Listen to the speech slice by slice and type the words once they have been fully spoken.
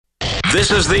This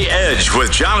is The Edge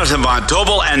with Jonathan Von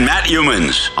Tobel and Matt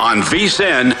Humans on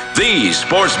VSiN, the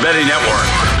Sports Betting Network.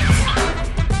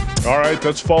 All right,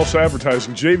 that's false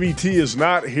advertising. JVT is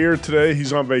not here today.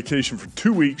 He's on vacation for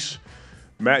 2 weeks.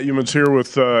 Matt Humans here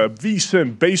with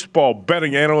VSiN baseball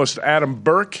betting analyst Adam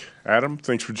Burke. Adam,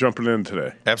 thanks for jumping in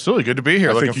today. Absolutely. Good to be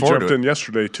here. Looking forward to it. I think you jumped in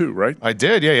yesterday too, right? I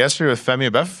did, yeah. Yesterday with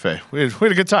Femi Abebefe. We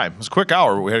had a good time. It was a quick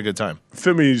hour, but we had a good time.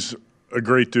 Femi's a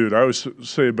great dude. I always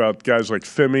say about guys like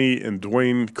Femi and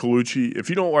Dwayne Colucci, if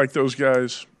you don't like those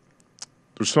guys,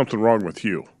 there's something wrong with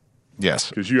you. Yes.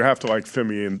 Because you have to like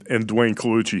Femi and Dwayne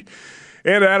Colucci.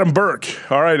 And Adam Burke.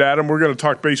 All right, Adam, we're going to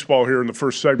talk baseball here in the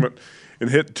first segment and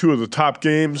hit two of the top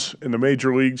games in the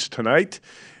major leagues tonight.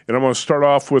 And I'm going to start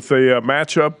off with a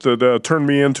matchup that turned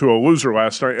me into a loser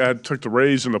last night. I took the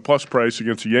Rays in the plus price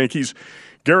against the Yankees.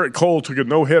 Garrett Cole took a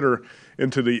no-hitter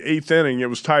into the eighth inning. It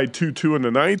was tied 2-2 in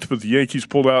the ninth, but the Yankees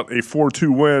pulled out a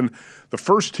 4-2 win. The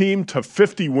first team to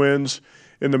 50 wins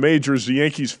in the majors. The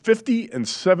Yankees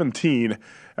 50-17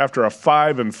 after a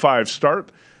 5-5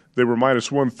 start. They were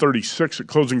minus 136 at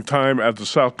closing time at the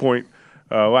South Point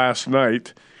last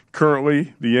night.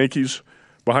 Currently, the Yankees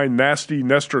behind nasty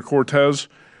Nestor Cortez.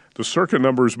 The circuit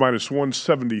number is minus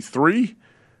 173.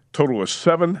 Total is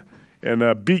 7.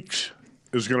 And Beeks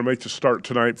is going to make the start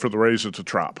tonight for the Rays at the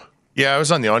Trop. Yeah, I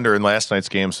was on the under in last night's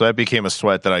game, so that became a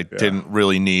sweat that I didn't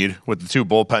really need with the two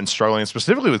bullpens struggling,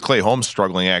 specifically with Clay Holmes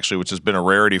struggling, actually, which has been a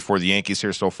rarity for the Yankees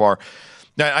here so far.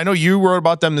 Now, I know you wrote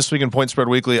about them this week in Point Spread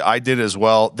Weekly. I did as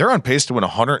well. They're on pace to win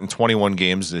 121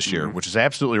 games this year, which is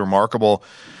absolutely remarkable.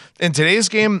 In today's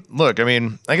game, look, I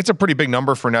mean, I think it's a pretty big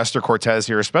number for Nestor Cortez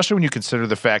here, especially when you consider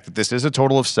the fact that this is a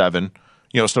total of 7.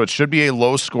 So it should be a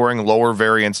low-scoring, lower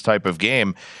variance type of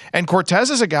game. And Cortez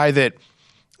is a guy that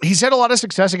he's had a lot of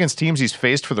success against teams he's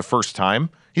faced for the first time.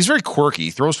 He's very quirky.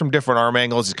 He throws from different arm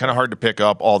angles. He's kind of hard to pick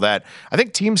up, all that. I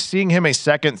think teams seeing him a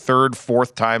second, third,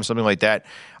 fourth time, something like that,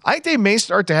 I think they may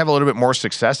start to have a little bit more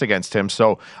success against him.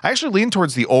 So I actually lean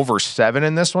towards the over 7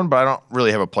 in this one, but I don't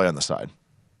really have a play on the side.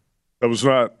 That was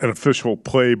not an official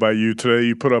play by you today.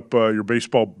 You put up your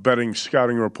baseball betting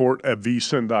scouting report at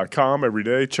vsin.com every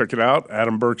day. Check it out.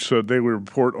 Adam Burke's daily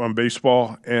report on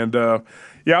baseball. And,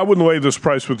 I wouldn't lay this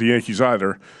price with the Yankees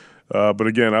either. But,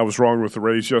 again, I was wrong with the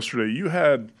Rays yesterday. You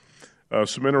had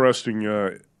some interesting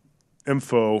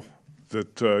info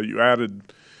that you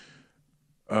added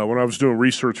when I was doing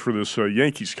research for this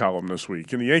Yankees column this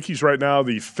week. And the Yankees right now,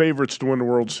 the favorites to win the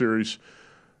World Series,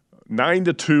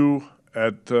 9-2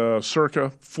 at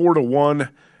Circa, 4-1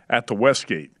 at the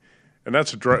Westgate. And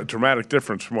that's a dramatic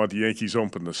difference from what the Yankees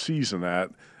opened the season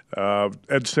at.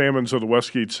 Ed Salmons of the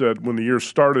Westgate said when the year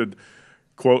started,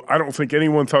 quote, I don't think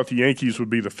anyone thought the Yankees would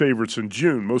be the favorites in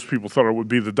June. Most people thought it would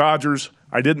be the Dodgers.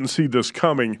 I didn't see this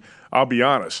coming, I'll be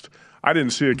honest. I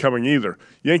didn't see it coming either.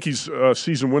 Yankees'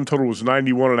 season win total was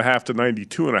 91.5 to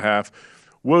 92.5.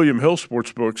 William Hill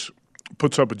Sportsbooks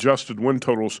puts up adjusted win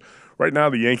totals. Right now,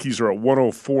 the Yankees are at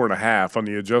 104.5 on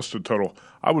the adjusted total.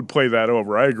 I would play that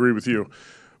over. I agree with you.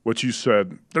 What you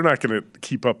said, they're not going to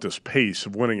keep up this pace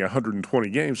of winning 120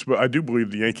 games, but I do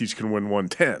believe the Yankees can win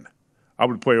 110. I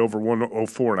would play over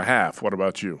 104.5. What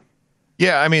about you?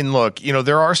 Yeah, I mean, look,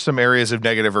 there are some areas of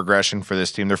negative regression for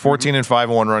this team. They're 14-5 in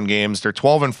one-run games. They're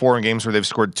 12-4 in games where they've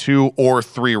scored 2 or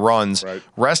 3 runs. Right.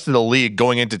 Rest of the league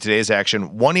going into today's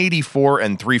action, 184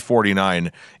 and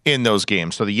 349 in those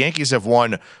games. So the Yankees have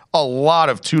won a lot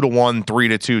of 2-1,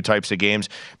 3-2 types of games.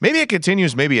 Maybe it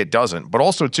continues, maybe it doesn't. But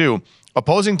also, too,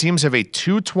 opposing teams have a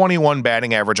 221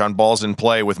 batting average on balls in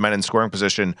play with men in scoring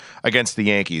position against the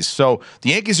Yankees. So the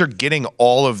Yankees are getting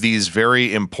all of these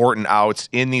very important outs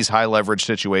in these high leverage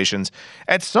situations.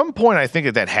 At some point, I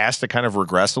think that has to kind of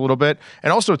regress a little bit.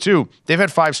 And also, too, they've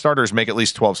had 5 starters make at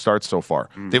least 12 starts so far.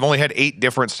 They've only had 8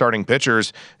 different starting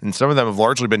pitchers, and some of them have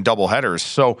largely been doubleheaders.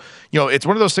 So, it's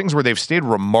one of those things where they've stayed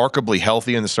remarkably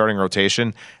healthy in the starting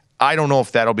rotation. I don't know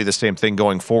if that'll be the same thing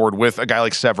going forward with a guy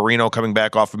like Severino coming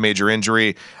back off a major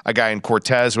injury, a guy in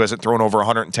Cortez who hasn't thrown over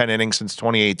 110 innings since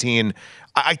 2018.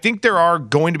 I think there are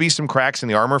going to be some cracks in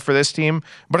the armor for this team,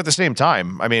 but at the same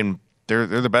time, I mean, they're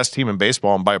the best team in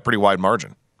baseball and by a pretty wide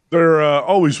margin. There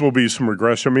always will be some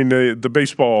regression. I mean, the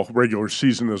baseball regular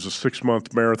season is a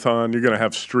 6-month marathon. You're going to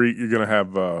have you're going to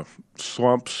have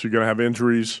slumps, you're going to have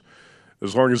injuries.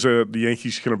 As long as the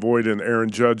Yankees can avoid an Aaron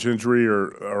Judge injury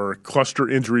or cluster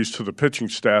injuries to the pitching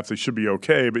staff, they should be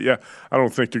okay. But, I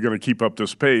don't think they're going to keep up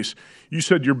this pace. You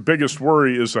said your biggest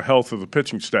worry is the health of the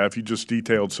pitching staff. You just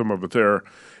detailed some of it there.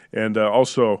 And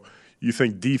also, you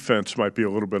think defense might be a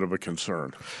little bit of a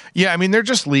concern. Yeah, I mean, they're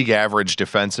just league average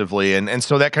defensively, and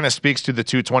so that kind of speaks to the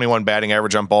 221 batting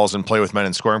average on balls in play with men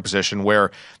in scoring position, where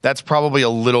that's probably a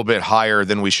little bit higher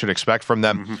than we should expect from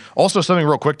them. Mm-hmm. Also, something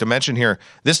real quick to mention here,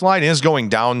 this line is going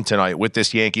down tonight with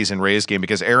this Yankees and Rays game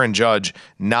because Aaron Judge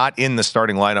not in the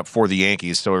starting lineup for the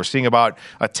Yankees. So we're seeing about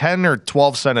a 10 or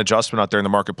 12 cent adjustment out there in the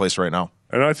marketplace right now.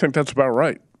 And I think that's about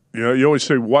right. You know, you always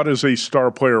say, what is a star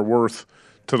player worth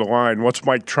to the line? What's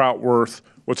Mike Trout worth?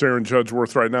 What's Aaron Judge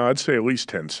worth right now? I'd say at least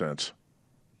 10 cents.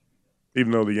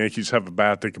 Even though the Yankees have a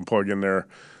bat they can plug in there,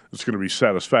 it's going to be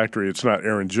satisfactory. It's not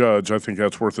Aaron Judge. I think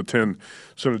that's worth a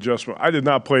 10-cent adjustment. I did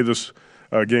not play this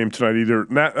game tonight either.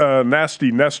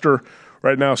 Nasty Nestor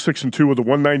right now 6-2 with a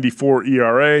 1.94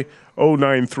 ERA,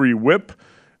 0.93 WHIP.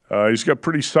 He's got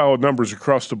pretty solid numbers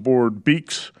across the board.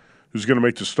 Beeks, who's going to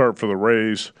make the start for the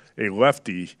Rays, a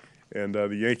lefty, and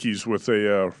the Yankees with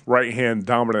a right-hand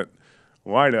dominant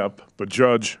lineup, but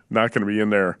Judge not going to be in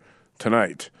there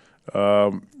tonight.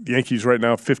 The Yankees right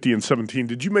now 50-17.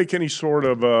 Did you make any sort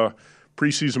of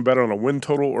preseason bet on a win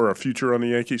total or a future on the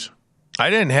Yankees? I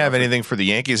didn't have anything for the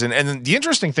Yankees. And the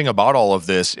interesting thing about all of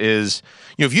this is,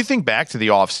 you know, if you think back to the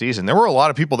offseason, there were a lot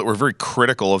of people that were very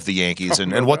critical of the Yankees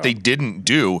and what they didn't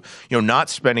do, you know, not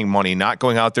spending money, not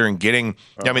going out there and getting,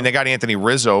 I mean, they got Anthony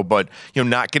Rizzo, but, you know,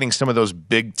 not getting some of those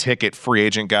big ticket free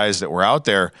agent guys that were out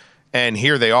there. And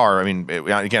here they are. I mean,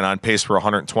 again, on pace for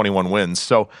 121 wins.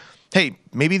 So, hey,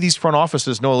 maybe these front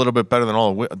offices know a little bit better than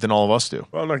all of us do.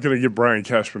 Well, I'm not going to give Brian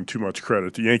Cashman too much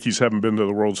credit. The Yankees haven't been to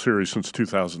the World Series since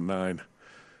 2009.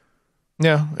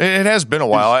 Yeah, it has been a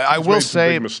while. I will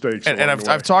say, and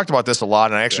I've talked about this a lot,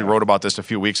 and I actually wrote about this a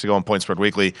few weeks ago on Point Spread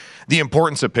Weekly, the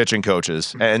importance of pitching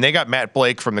coaches. And they got Matt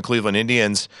Blake from the Cleveland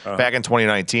Indians back in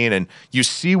 2019, and you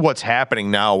see what's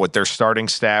happening now with their starting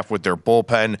staff, with their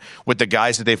bullpen, with the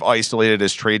guys that they've isolated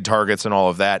as trade targets and all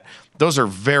of that. Those are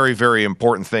very, very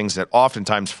important things that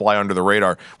oftentimes fly under the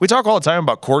radar. We talk all the time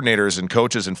about coordinators and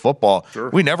coaches in football.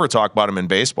 Sure. We never talk about them in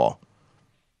baseball.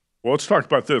 Well, let's talk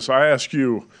about this.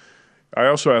 I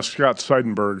also asked Scott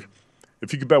Seidenberg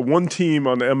if you could bet one team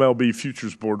on the MLB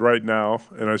futures board right now,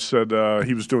 and I said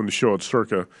he was doing the show at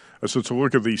Circa. I said, so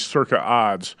look at these Circa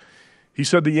odds. He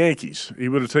said the Yankees. He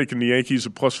would have taken the Yankees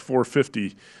at plus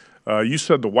 450. You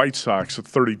said the White Sox at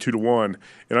 32-1,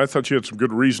 and I thought you had some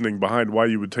good reasoning behind why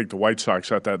you would take the White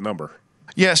Sox at that number.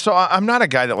 Yeah, so I'm not a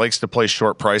guy that likes to play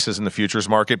short prices in the futures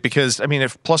market because, I mean,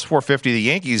 if plus 450, the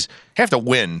Yankees have to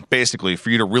win, basically,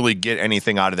 for you to really get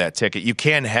anything out of that ticket. You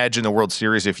can hedge in the World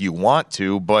Series if you want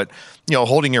to, but, you know,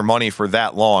 holding your money for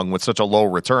that long with such a low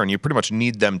return, you pretty much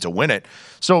need them to win it.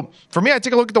 So, for me, I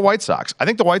take a look at the White Sox. I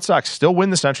think the White Sox still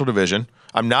win the Central Division.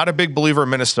 I'm not a big believer in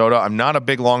Minnesota. I'm not a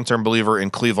big long-term believer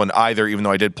in Cleveland either, even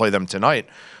though I did play them tonight.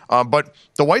 But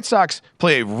the White Sox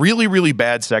play a really, really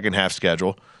bad second-half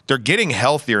schedule. They're getting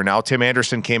healthier now. Tim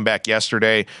Anderson came back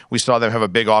yesterday. We saw them have a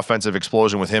big offensive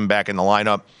explosion with him back in the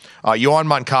lineup. Yohan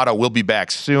Moncada will be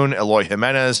back soon. Eloy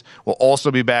Jimenez will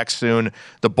also be back soon.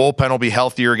 The bullpen will be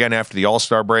healthier again after the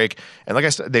All-Star break. And like I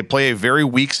said, they play a very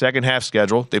weak second-half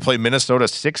schedule. They play Minnesota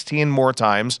 16 more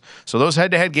times. So those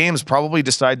head-to-head games probably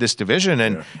decide this division.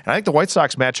 And I think the White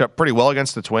Sox match up pretty well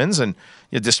against the Twins. And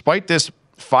despite this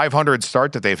 500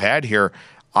 start that they've had here,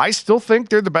 I still think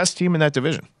they're the best team in that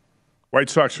division. White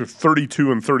Sox are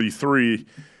 32-33,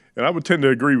 and I would tend to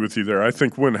agree with you there. I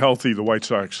think when healthy, the White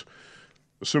Sox,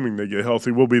 assuming they get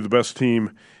healthy, will be the best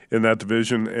team in that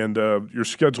division. And your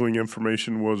scheduling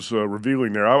information was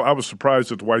revealing there. I was surprised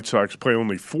that the White Sox play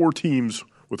only 4 teams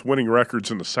with winning records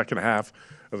in the second half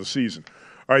of the season.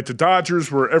 All right, the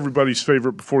Dodgers were everybody's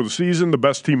favorite before the season, the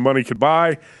best team money could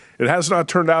buy. It has not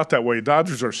turned out that way.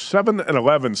 Dodgers are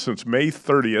 7-11 since May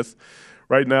 30th.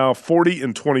 Right now,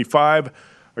 40-25.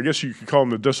 I guess you could call them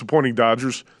the disappointing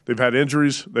Dodgers. They've had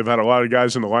injuries. They've had a lot of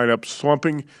guys in the lineup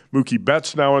slumping. Mookie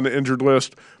Betts now on the injured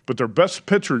list. But their best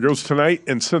pitcher goes tonight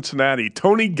in Cincinnati.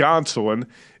 Tony Gonsolin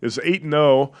is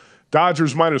 8-0.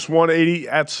 Dodgers minus 180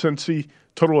 at Cincy.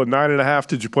 Total of 9.5.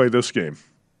 Did you play this game?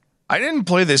 I didn't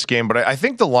play this game, but I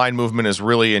think the line movement is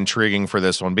really intriguing for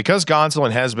this one because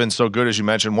Gonsolin has been so good, as you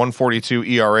mentioned, 142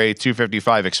 ERA,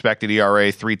 255 expected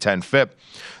ERA, 310 FIP.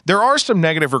 There are some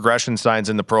negative regression signs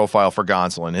in the profile for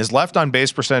Gonsolin. His left on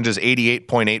base percentage is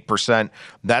 88.8%.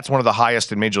 That's one of the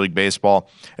highest in Major League Baseball.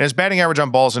 And his batting average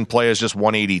on balls in play is just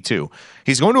 182.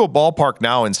 He's going to a ballpark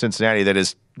now in Cincinnati that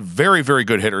is very, very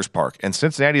good hitters park. And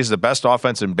Cincinnati is the best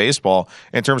offense in baseball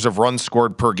in terms of runs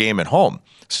scored per game at home.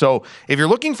 So if you're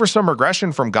looking for some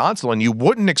regression from Gonsolin, you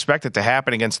wouldn't expect it to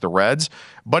happen against the Reds,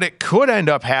 but it could end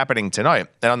up happening tonight.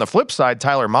 And on the flip side,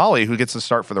 Tyler Mahle, who gets the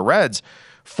start for the Reds,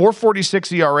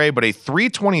 4.46 ERA, but a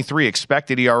 3.23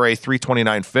 expected ERA,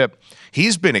 3.29 FIP.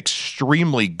 He's been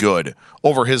extremely good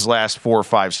over his last 4 or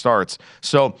 5 starts.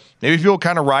 So maybe people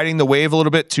kind of riding the wave a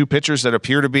little bit, 2 pitchers that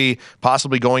appear to be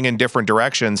possibly going in different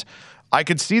directions. I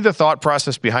could see the thought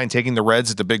process behind taking the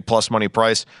Reds at the big plus money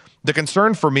price. The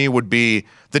concern for me would be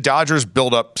the Dodgers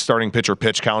build up starting pitcher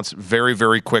pitch counts very,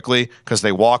 very quickly because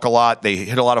they walk a lot, they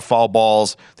hit a lot of foul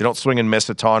balls, they don't swing and miss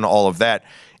a ton, all of that.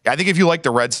 I think if you like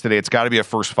the Reds today, it's got to be a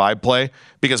first 5 play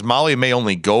because Molly may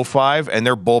only go 5, and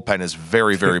their bullpen is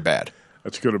very, very bad.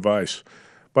 That's good advice.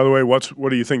 By the way, what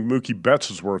do you think Mookie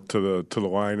Betts is worth to the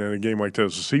line in a game like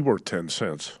this? Is he worth 10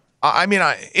 cents? I mean,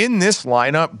 in this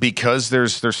lineup, because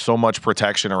there's so much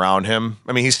protection around him,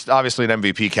 I mean, he's obviously an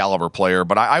MVP caliber player,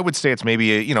 but I would say it's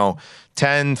maybe,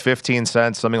 10, 15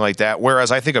 cents, something like that.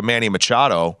 Whereas I think a Manny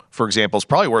Machado, for example, is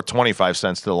probably worth 25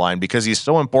 cents to the line because he's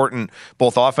so important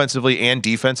both offensively and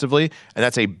defensively, and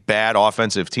that's a bad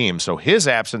offensive team. So his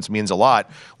absence means a lot,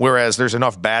 whereas there's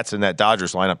enough bats in that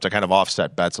Dodgers lineup to kind of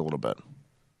offset Betts a little bit.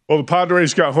 Well, the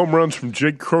Padres got home runs from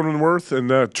Jake Cronenworth and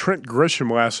Trent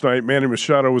Grisham last night. Manny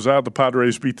Machado was out. The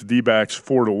Padres beat the D-backs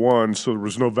 4-1, so there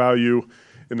was no value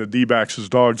in the D-backs as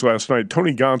dogs last night.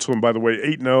 Tony Gonsolin, by the way,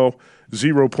 8-0,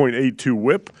 0.82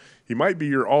 whip. He might be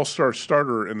your all-star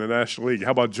starter in the National League.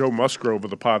 How about Joe Musgrove of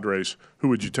the Padres? Who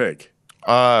would you take?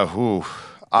 I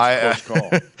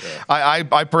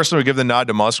personally would give the nod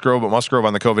to Musgrove, but Musgrove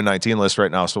on the COVID-19 list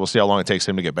right now, so we'll see how long it takes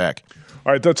him to get back.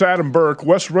 All right, that's Adam Burke.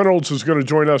 Wes Reynolds is going to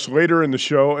join us later in the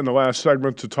show in the last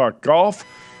segment to talk golf.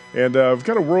 And we've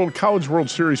got a College World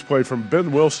Series play from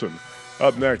Ben Wilson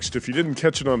up next. If you didn't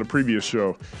catch it on the previous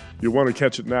show, you'll want to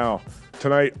catch it now.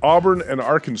 Tonight, Auburn and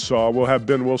Arkansas. We'll have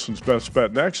Ben Wilson's best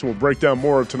bet next, and we'll break down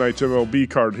more of tonight's MLB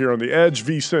card here on The Edge,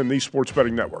 VSiN, the Sports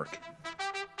Betting Network.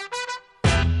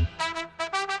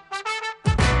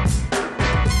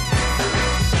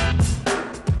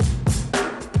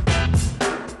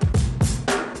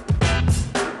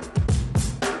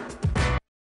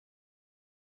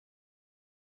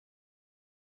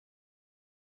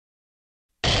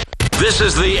 This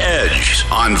is The Edge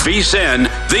on VSiN,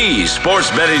 the Sports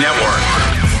Betting Network.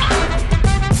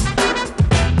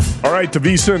 All right, the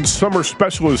VSiN Summer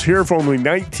Special is here. For only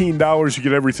 $19, you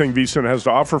get everything VSiN has to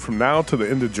offer from now to the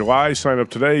end of July. Sign up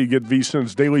today. You get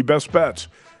VSiN's daily best bets,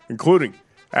 including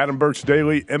Adam Burke's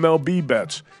daily MLB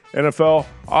bets, NFL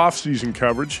off-season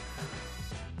coverage,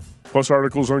 plus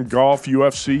articles on golf,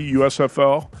 UFC,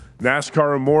 USFL,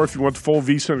 NASCAR, and more if you want the full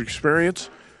VSiN experience.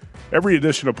 Every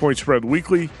edition of Point Spread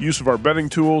Weekly, use of our betting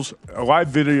tools, a live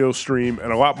video stream,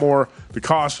 and a lot more. The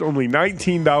cost only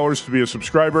 $19 to be a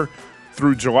subscriber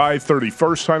through July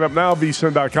 31st. Sign up now,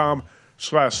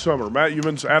 vsin.com/summer. Matt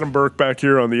Youmans, Adam Burke back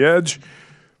here on The Edge,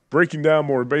 breaking down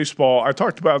more baseball. I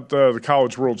talked about the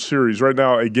College World Series. Right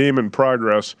now, a game in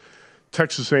progress.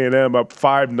 Texas A&M up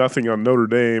 5-0 on Notre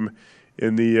Dame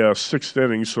in the 6th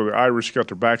inning, so the Irish got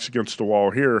their backs against the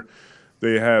wall here.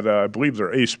 They had, I believe,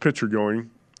 their ace pitcher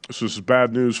going. So this is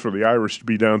bad news for the Irish to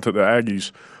be down to the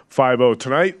Aggies 5-0.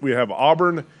 Tonight we have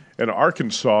Auburn and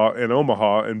Arkansas in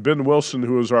Omaha, and Ben Wilson,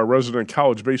 who is our resident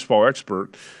college baseball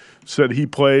expert, said he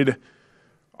played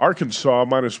Arkansas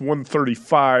minus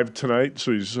 135 tonight.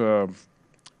 So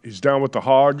he's down with the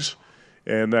Hogs,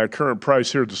 and that current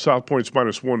price here at the South Point's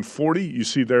minus 140. You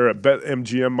see there at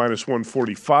BetMGM minus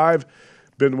 145.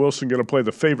 Ben Wilson going to play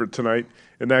the favorite tonight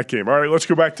in that game. All right, let's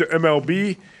go back to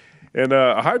MLB. And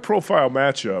a high-profile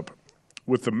matchup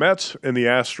with the Mets and the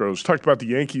Astros. Talked about the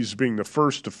Yankees being the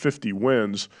first to 50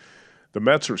 wins. The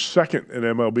Mets are second in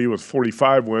MLB with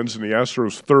 45 wins, and the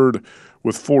Astros third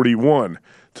with 41.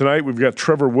 Tonight we've got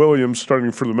Trevor Williams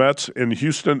starting for the Mets in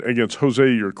Houston against Jose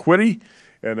Urquidy.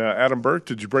 And Adam Burke,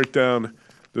 did you break down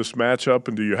this matchup,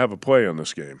 and do you have a play on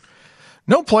this game?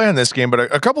 No play on this game, but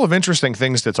a couple of interesting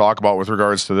things to talk about with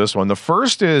regards to this one. The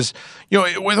first is,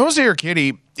 with Jose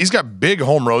Urquidy, he's got big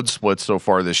home road splits so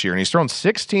far this year, and he's thrown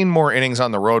 16 more innings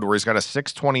on the road where he's got a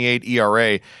 6.28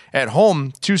 ERA. At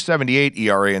home, 2.78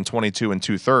 ERA in 22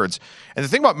 2/3. And the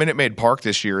thing about Minute Maid Park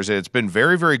this year is that it's been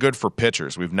very, very good for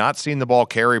pitchers. We've not seen the ball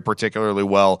carry particularly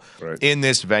well in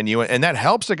this venue, and that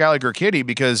helps a guy like Urquidy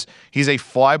because he's a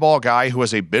fly ball guy who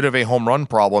has a bit of a home run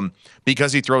problem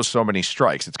because he throws so many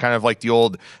strikes. It's kind of like the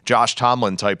old Josh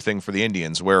Tomlin type thing for the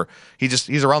Indians where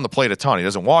he's around the plate a ton. He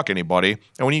doesn't walk anybody,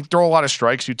 and when you throw a lot of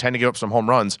strikes, you tend to give up some home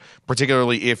runs,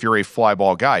 particularly if you're a fly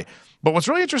ball guy. But what's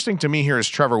really interesting to me here is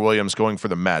Trevor Williams going for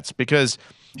the Mets because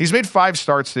He's made 5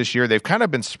 starts this year. They've kind of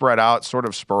been spread out, sort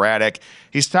of sporadic.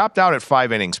 He's topped out at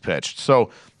 5 innings pitched. So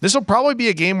this will probably be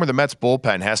a game where the Mets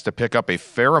bullpen has to pick up a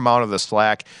fair amount of the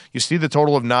slack. You see the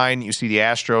total of 9. You see the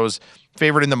Astros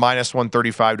favored in the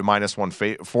 -135 to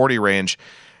 -140 range.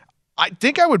 I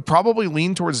think I would probably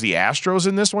lean towards the Astros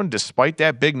in this one, despite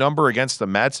that big number against the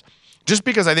Mets, just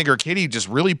because I think Urquidy just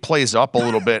really plays up a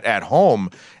little bit at home,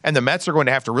 and the Mets are going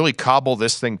to have to really cobble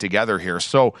this thing together here.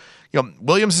 So,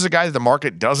 Williams is a guy that the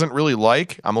market doesn't really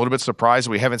like. I'm a little bit surprised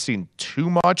we haven't seen too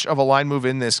much of a line move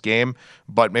in this game,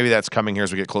 but maybe that's coming here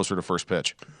as we get closer to first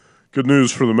pitch. Good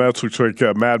news for the Mets. Looks like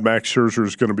Mad Max Scherzer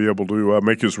is going to be able to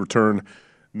make his return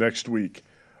next week.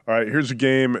 All right, here's a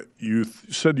game you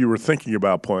said you were thinking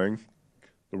about playing.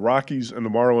 The Rockies and the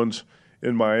Marlins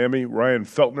in Miami. Ryan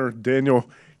Feltner, Daniel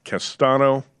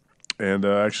Castano, and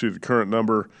actually the current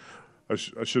number, I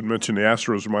should mention the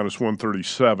Astros are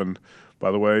 -137.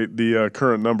 By the way, the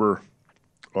current number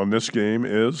on this game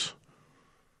is,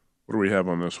 what do we have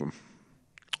on this one?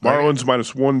 Marlins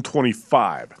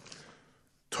 -125.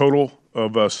 Total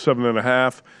of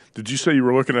 7.5. Did you say you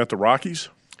were looking at the Rockies?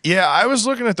 Yeah, I was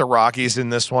looking at the Rockies in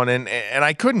this one, and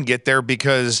I couldn't get there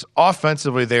because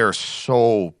offensively they are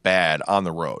so bad on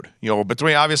the road.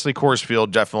 Between obviously Coors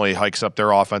Field definitely hikes up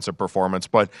their offensive performance,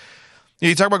 but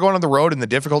you talk about going on the road and the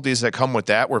difficulties that come with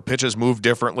that, where pitches move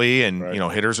differently and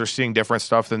right. Hitters are seeing different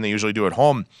stuff than they usually do at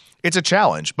home. It's a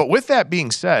challenge. But with that being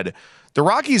said, the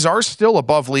Rockies are still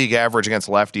above league average against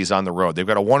lefties on the road. They've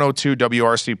got a 102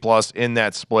 WRC plus in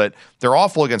that split. They're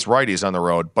awful against righties on the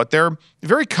road, but they're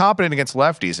very competent against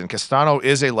lefties, and Castano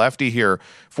is a lefty here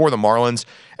for the Marlins.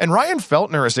 And Ryan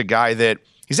Feltner is a guy that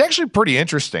he's actually pretty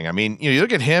interesting. I mean, you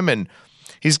look at him, and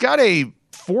he's got a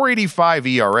 4.85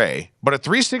 ERA, but a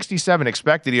 3.67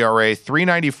 expected ERA,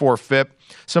 3.94 FIP.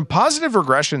 Some positive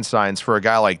regression signs for a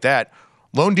guy like that.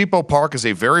 Lone Depot Park is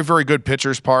a very, very good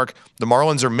pitcher's park. The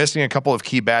Marlins are missing a couple of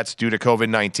key bats due to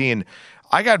COVID-19.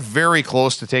 I got very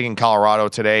close to taking Colorado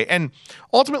today, and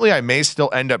ultimately I may still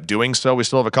end up doing so. We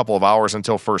still have a couple of hours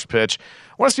until first pitch.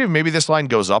 I want to see if maybe this line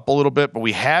goes up a little bit, but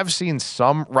we have seen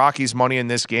some Rockies money in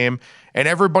this game, and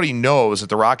everybody knows that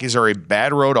the Rockies are a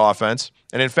bad road offense.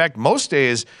 And in fact, most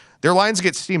days, their lines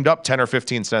get steamed up 10 or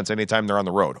 15 cents anytime they're on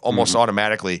the road, almost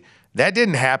automatically. That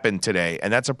didn't happen today,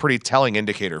 and that's a pretty telling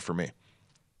indicator for me.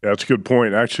 Yeah, that's a good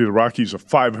point. Actually, the Rockies are a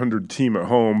 500 team at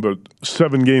home, but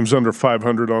 7 games under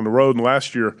 500 on the road. And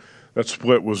last year, that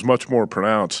split was much more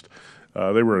pronounced.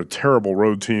 They were a terrible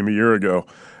road team a year ago.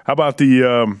 How about this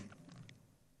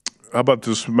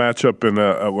matchup in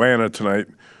Atlanta tonight?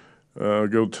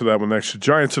 Go to that one next. The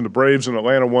Giants and the Braves in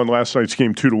Atlanta won last night's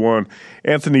game 2-1.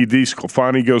 Anthony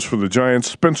DeSclafani goes for the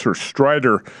Giants. Spencer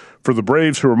Strider for the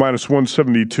Braves, who are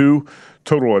 -172.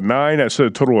 Total of 9. I said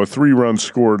a total of 3 runs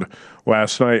scored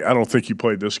last night. I don't think you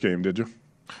played this game, did you?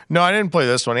 No, I didn't play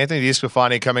this one. Anthony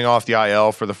DeSclafani coming off the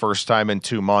IL for the first time in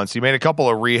 2 months. He made a couple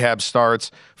of rehab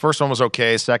starts. First one was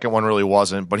okay. Second one really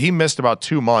wasn't. But he missed about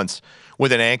 2 months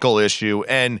with an ankle issue.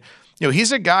 And,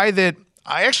 he's a guy that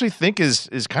I actually think is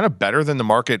kind of better than the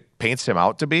market paints him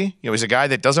out to be. He's a guy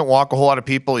that doesn't walk a whole lot of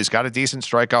people. He's got a decent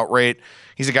strikeout rate.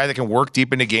 He's a guy that can work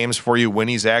deep into games for you when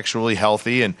he's actually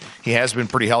healthy, and he has been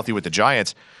pretty healthy with the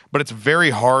Giants. But it's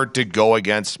very hard to go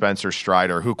against Spencer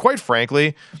Strider, who, quite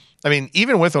frankly, I mean,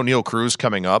 even with O'Neal Cruz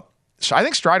coming up, I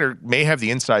think Strider may have the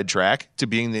inside track to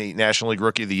being the National League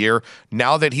Rookie of the Year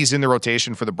now that he's in the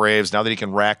rotation for the Braves, now that he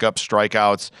can rack up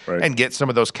strikeouts and get some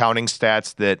of those counting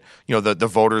stats that, the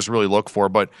voters really look for.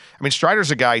 But, I mean,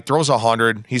 Strider's a guy, he throws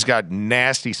 100. He's got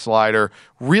nasty slider,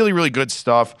 really, really good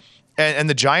stuff. And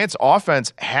the Giants'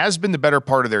 offense has been the better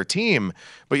part of their team,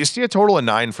 but you see a total of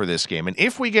 9 for this game. And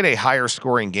if we get a higher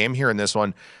scoring game here in this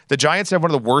one, the Giants have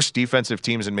one of the worst defensive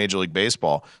teams in Major League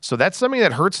Baseball. So that's something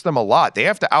that hurts them a lot. They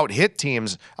have to out-hit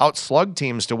teams, out-slug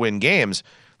teams to win games.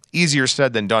 Easier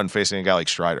said than done facing a guy like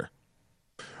Strider.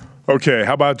 Okay,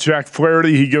 how about Jack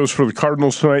Flaherty? He goes for the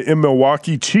Cardinals tonight in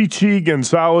Milwaukee. Chichi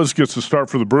Gonzalez gets the start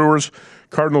for the Brewers.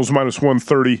 Cardinals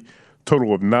 -130,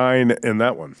 total of 9 in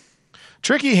that one.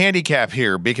 Tricky handicap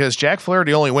here because Jack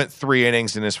Flaherty only went 3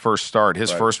 innings in his first start,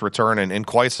 his first return in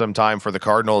quite some time for the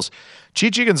Cardinals.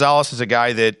 Chichi Gonzalez is a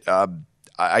guy that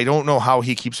I don't know how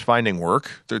he keeps finding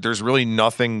work. There's really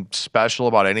nothing special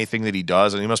about anything that he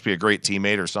does, and he must be a great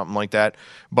teammate or something like that.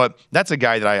 But that's a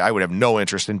guy that I would have no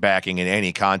interest in backing in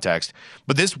any context.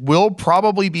 But this will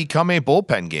probably become a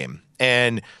bullpen game.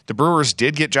 And the Brewers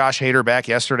did get Josh Hader back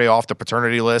yesterday off the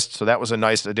paternity list, so that was a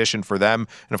nice addition for them.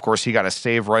 And, of course, he got a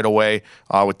save right away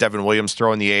with Devin Williams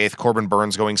throwing the 8th, Corbin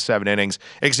Burns going 7 innings,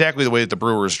 exactly the way that the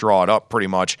Brewers draw it up pretty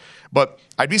much. But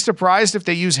I'd be surprised if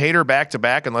they use Hader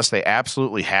back-to-back unless they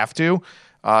absolutely have to.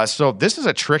 So this is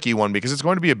a tricky one because it's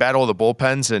going to be a battle of the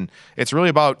bullpens, and it's really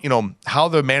about, how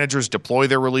the managers deploy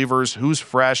their relievers, who's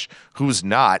fresh, who's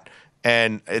not.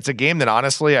 And it's a game that,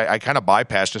 honestly, I kind of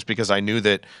bypassed just because I knew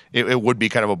that it would be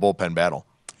kind of a bullpen battle.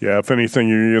 Yeah, if anything,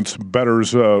 you're against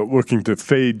bettors looking to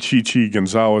fade Chichi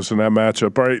Gonzalez in that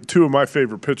matchup. All right, two of my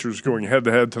favorite pitchers going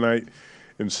head-to-head tonight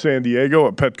in San Diego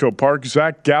at Petco Park,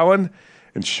 Zach Gallen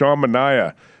and Sean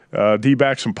Manaea.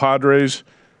 D-backs and Padres,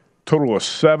 total of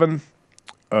 7.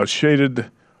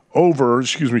 Shaded under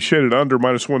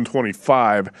minus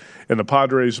 125, and the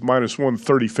Padres minus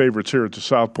 130 favorites here at the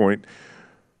South Point.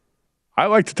 I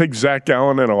like to take Zach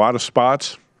Gallen in a lot of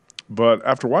spots, but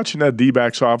after watching that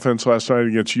D-backs offense last night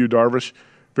against Yu Darvish,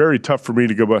 very tough for me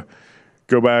to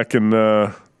go back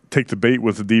and take the bait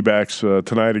with the D-backs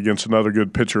tonight against another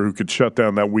good pitcher who could shut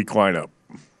down that weak lineup.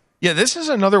 Yeah, this is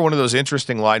another one of those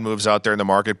interesting line moves out there in the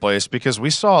marketplace because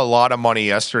we saw a lot of money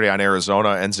yesterday on Arizona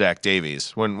and Zach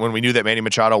Davies when we knew that Manny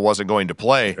Machado wasn't going to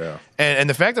play. Yeah. And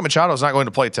the fact that Machado is not going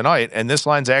to play tonight and this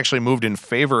line's actually moved in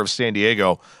favor of San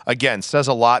Diego, again, says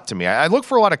a lot to me. I look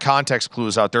for a lot of context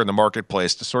clues out there in the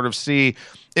marketplace to sort of see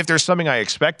if there's something I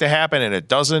expect to happen and it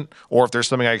doesn't, or if there's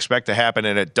something I expect to happen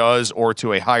and it does, or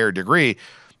to a higher degree.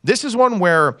 This is one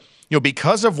where,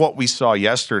 because of what we saw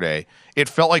yesterday, it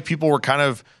felt like people were kind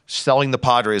of selling the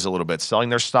Padres a little bit, selling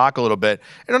their stock a little bit,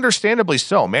 and understandably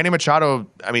so. Manny Machado,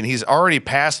 he's already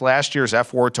passed last year's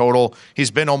F4 total.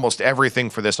 He's been almost everything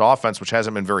for this offense, which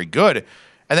hasn't been very good.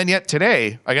 And then yet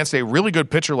today, against a really good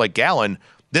pitcher like Gallen,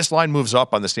 this line moves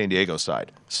up on the San Diego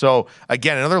side. So,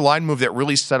 again, another line move that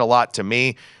really said a lot to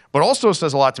me. But also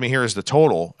says a lot to me here is the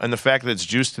total, and the fact that it's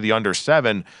juiced to the under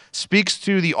 7 speaks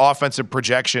to the offensive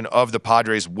projection of the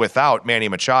Padres without Manny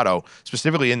Machado,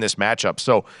 specifically in this matchup.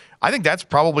 So I think that's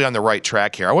probably on the right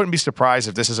track here. I wouldn't be surprised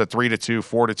if this is a 3-2,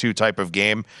 4-2 type of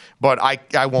game, but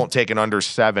I won't take an under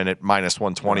 7 at minus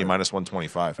 120, minus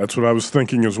 125. That's what I was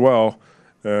thinking as well.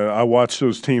 I watched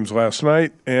those teams last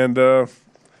night, and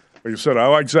like I said, I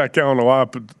like Zach Gallen a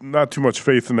lot, but not too much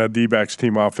faith in that D-backs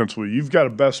team offensively. You've got a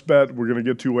best bet we're going to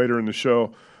get to later in the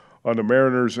show on the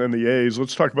Mariners and the A's.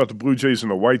 Let's talk about the Blue Jays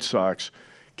and the White Sox.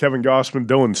 Kevin Gausman,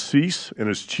 Dylan Cease, and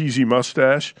his cheesy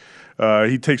mustache.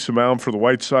 He takes the mound for the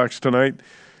White Sox tonight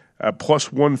at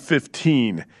plus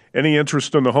 115. Any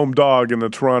interest in the home dog in the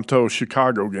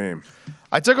Toronto-Chicago game?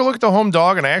 I took a look at the home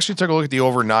dog, and I actually took a look at the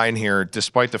over 9 here,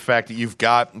 despite the fact that you've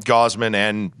got Gausman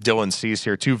and Dylan Cease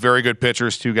here. Two very good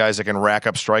pitchers, two guys that can rack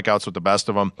up strikeouts with the best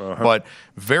of them. But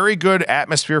very good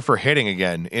atmosphere for hitting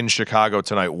again in Chicago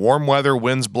tonight. Warm weather,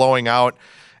 winds blowing out.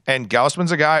 And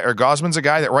Gausman's a guy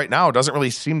that right now doesn't really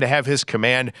seem to have his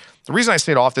command. The reason I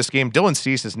stayed off this game, Dylan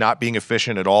Cease is not being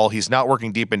efficient at all. He's not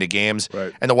working deep into games.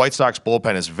 Right. And the White Sox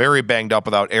bullpen is very banged up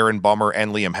without Aaron Bummer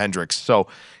and Liam Hendricks. So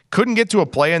couldn't get to a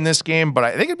play in this game, but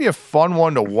I think it'd be a fun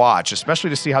one to watch, especially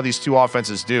to see how these two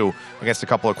offenses do against a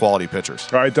couple of quality pitchers.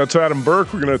 All right, that's Adam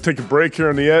Burke. We're going to take a break here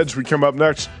on the Edge. We come up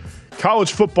next.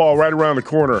 College football right around the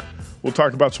corner. We'll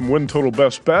talk about some win total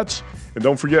best bets. And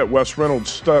don't forget, Wes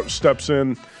Reynolds steps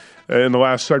in the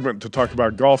last segment to talk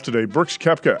about golf today. Brooks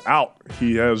Koepka out.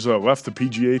 He has left the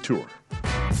PGA Tour.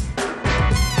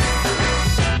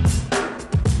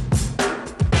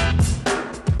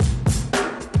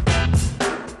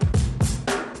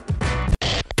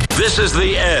 This is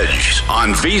The Edge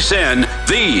on VSiN,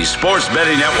 the Sports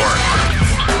Betting Network.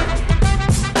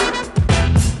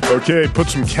 Okay, put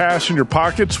some cash in your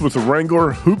pockets with the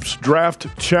Wrangler Hoops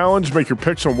Draft Challenge. Make your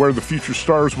picks on where the future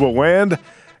stars will land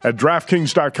at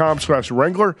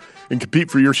DraftKings.com/Wrangler and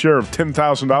compete for your share of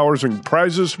 $10,000 in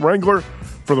prizes. Wrangler,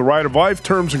 for the ride of life.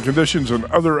 Terms and conditions and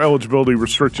other eligibility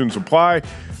restrictions apply.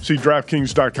 See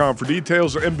DraftKings.com for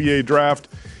details. The NBA draft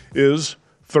is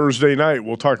Thursday night.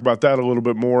 We'll talk about that a little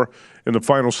bit more in the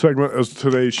final segment of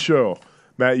today's show.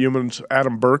 Matt Youmans,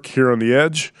 Adam Burke here on The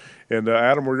Edge. And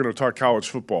Adam, we're going to talk college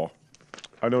football.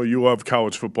 I know you love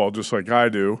college football just like I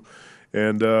do.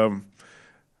 And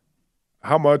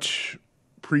how much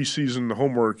preseason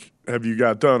homework have you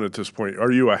got done at this point?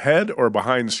 Are you ahead or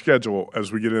behind schedule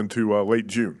as we get into late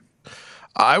June?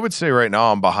 I would say right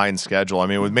now I'm behind schedule. I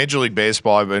mean, with Major League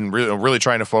Baseball, I've been really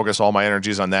trying to focus all my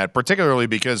energies on that, particularly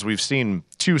because we've seen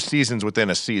 2 seasons within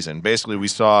a season. Basically, we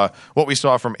saw what we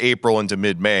saw from April into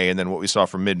mid-May and then what we saw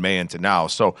from mid-May into now.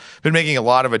 So been making a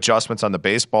lot of adjustments on the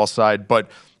baseball side,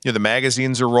 but the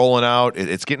magazines are rolling out.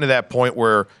 It's getting to that point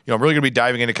where I'm really going to be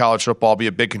diving into college football. I'll be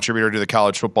a big contributor to the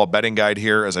college football betting guide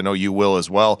here, as I know you will as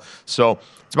well. So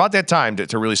it's about that time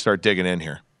to really start digging in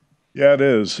here. Yeah, it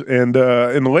is. And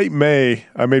in late May,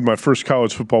 I made my first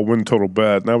college football win total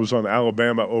bet, and I was on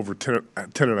Alabama over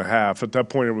 10.5. At that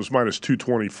point, it was minus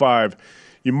 225.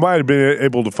 you might have been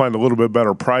able to find a little bit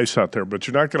better price out there, but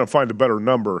you're not going to find a better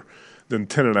number than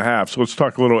 10.5. So let's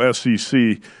talk a little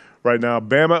SEC right now.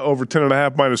 Bama over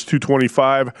 10.5 minus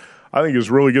 225. I think is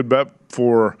a really good bet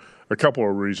for a couple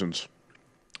of reasons.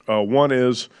 One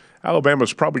is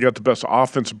Alabama's probably got the best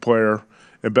offensive player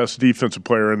and best defensive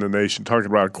player in the nation. Talking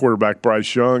about quarterback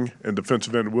Bryce Young and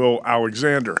defensive end Will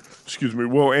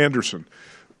Anderson,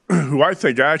 who I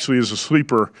think actually is a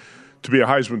sleeper to be a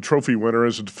Heisman Trophy winner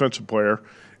as a defensive player.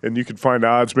 And you can find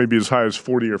odds maybe as high as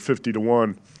 40 or 50 to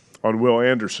 1 on Will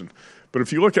Anderson. But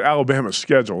if you look at Alabama's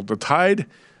schedule, the Tide,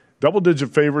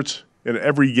 double-digit favorites in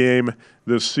every game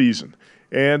this season.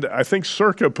 And I think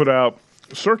Circa and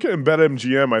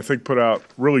BetMGM, I think, put out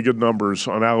really good numbers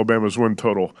on Alabama's win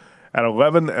total at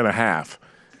 11.5.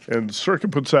 And Circa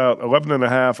puts out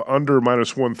 11.5 under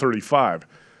minus 135.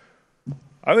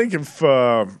 I think if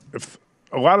a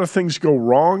lot of things go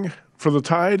wrong for the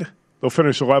Tide, they'll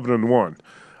finish 11-1.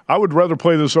 I would rather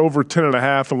play this over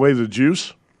 10.5 and lay the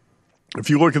juice. If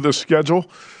you look at this schedule,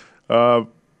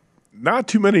 not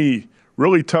too many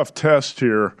really tough tests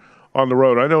here on the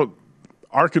road. I know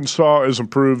Arkansas is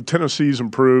improved, Tennessee's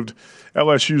improved,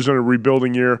 LSU's in a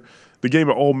rebuilding year. The game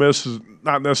at Ole Miss is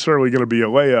not necessarily going to be a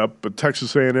layup, but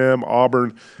Texas A&M,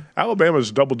 Auburn, Alabama's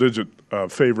a double-digit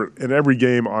favorite in every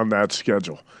game on that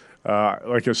schedule.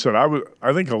 Like I said,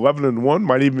 I think 11-1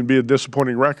 might even be a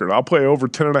disappointing record. I'll play over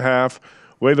 10.5,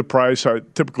 lay the price. I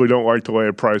typically don't like to lay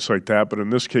a price like that, but in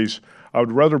this case, I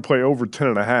would rather play over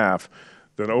 10.5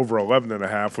 than over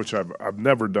 11.5, which I've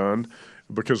never done,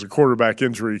 because a quarterback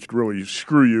injury could really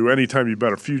screw you anytime you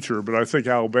bet a future. But I think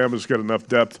Alabama's got enough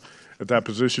depth at that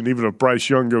position. Even if Bryce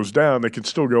Young goes down, they can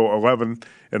still go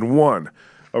 11-1.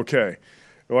 Okay.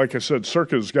 Like I said,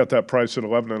 Circa's got that price at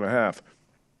 11.5.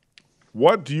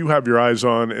 What do you have your eyes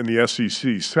on in the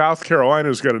SEC? South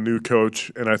Carolina's got a new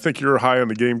coach, and I think you're high on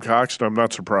the Gamecocks, and I'm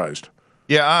not surprised.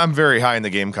 Yeah, I'm very high in the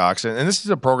Gamecocks, and this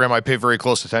is a program I pay very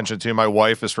close attention to. My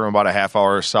wife is from about a half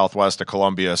hour southwest of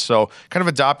Columbia, so kind of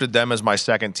adopted them as my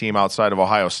second team outside of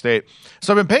Ohio State.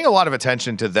 So I've been paying a lot of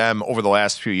attention to them over the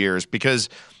last few years because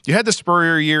you had the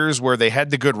Spurrier years where they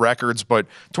had the good records, but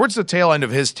towards the tail end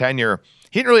of his tenure,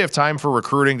 he didn't really have time for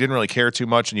recruiting, didn't really care too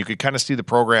much, and you could kind of see the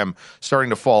program starting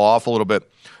to fall off a little bit.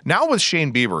 Now with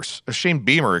Shane Beamer,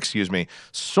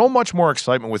 so much more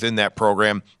excitement within that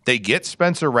program. They get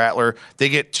Spencer Rattler. They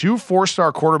get 2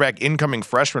 4-star quarterback incoming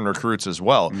freshman recruits as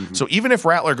well. Mm-hmm. So even if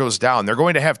Rattler goes down, they're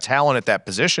going to have talent at that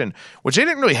position, which they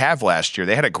didn't really have last year.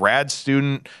 They had a grad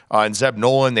student in Zeb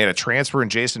Nolan. They had a transfer in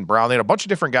Jason Brown. They had a bunch of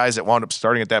different guys that wound up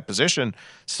starting at that position.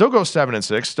 Still go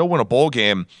 7-6. Still win a bowl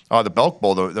game, the Belk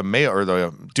Bowl, the Mayo or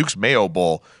the Duke's Mayo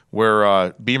Bowl,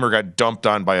 where Beamer got dumped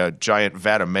on by a giant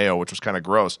vat of mayo, which was kind of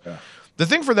gross. Yeah. The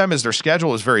thing for them is their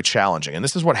schedule is very challenging, and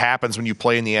this is what happens when you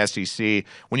play in the SEC,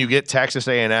 when you get Texas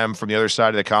A&M from the other side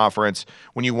of the conference,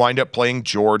 when you wind up playing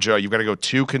Georgia, you've got to go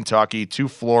to Kentucky, to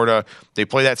Florida. They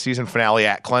play that season finale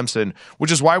at Clemson,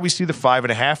 which is why we see the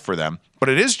 5.5 for them. But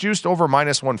it is juiced over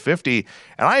minus 150,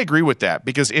 and I agree with that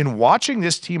because in watching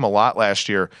this team a lot last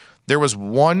year, there was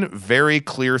one very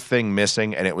clear thing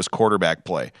missing, and it was quarterback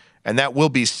play. And that will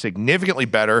be significantly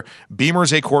better.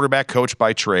 Beamer's a quarterback coach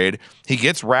by trade. He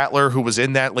gets Rattler, who was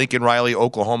in that Lincoln Riley,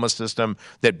 Oklahoma system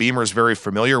that Beamer's very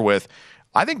familiar with.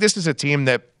 I think this is a team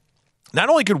that not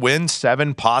only could win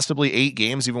 7, possibly 8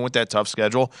 games, even with that tough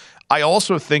schedule, I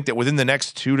also think that within the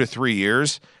next 2 to 3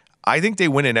 years, I think they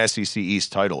win an SEC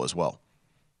East title as well.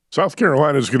 South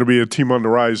Carolina is going to be a team on the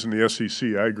rise in the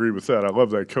SEC. I agree with that. I love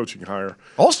that coaching hire.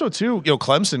 Also, too,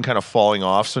 Clemson kind of falling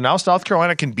off. So now South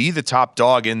Carolina can be the top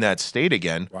dog in that state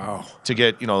again. Wow. To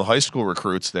get, the high school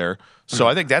recruits there. So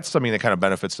I think that's something that kind of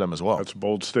benefits them as well. That's a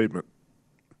bold statement.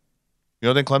 You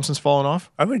don't think Clemson's falling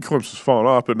off? I think Clemson's fallen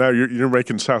off, but now you're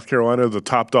making South Carolina the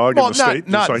top dog in the state?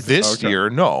 Not this year,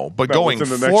 no. But going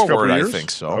forward, I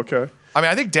think so. Okay.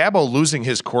 I think Dabo losing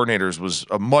his coordinators was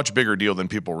a much bigger deal than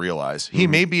people realize. He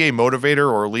may be a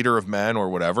motivator or a leader of men or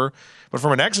whatever, but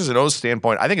from an X's and O's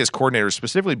standpoint, I think his coordinators,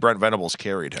 specifically Brent Venables,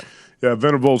 carried him. Yeah,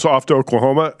 Venables off to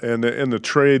Oklahoma, and in the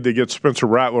trade, they get Spencer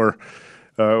Rattler.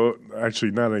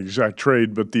 Actually, not an exact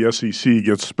trade, but the SEC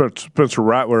gets Spencer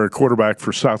Rattler, a quarterback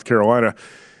for South Carolina.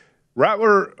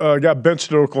 Rattler got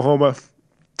benched at Oklahoma.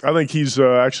 I think he's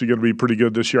actually going to be pretty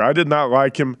good this year. I did not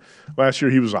like him last year.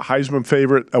 He was a Heisman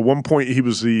favorite. At one point, he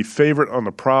was the favorite on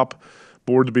the prop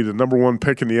board to be the number 1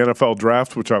 pick in the NFL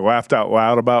draft, which I laughed out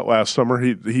loud about last summer.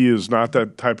 He is not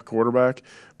that type of quarterback,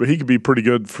 but he could be pretty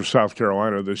good for South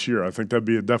Carolina this year. I think that'd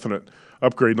be a definite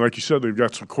upgrade. And like you said, they've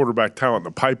got some quarterback talent in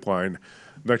the pipeline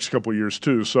next couple of years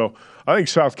too. So I think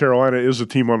South Carolina is a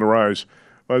team on the rise.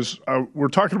 We're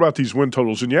talking about these win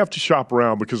totals, and you have to shop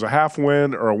around because a half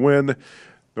win or a win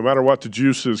no matter what the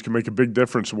juice is, can make a big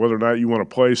difference in whether or not you want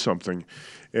to play something.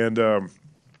 And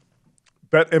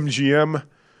BetMGM,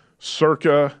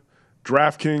 Circa,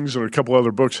 DraftKings, and a couple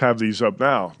other books have these up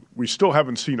now. We still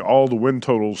haven't seen all the win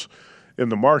totals in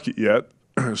the market yet,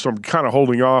 so I'm kind of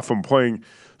holding off on playing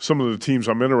some of the teams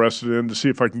I'm interested in to see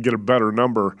if I can get a better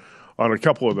number on a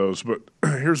couple of those. But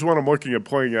here's what I'm looking at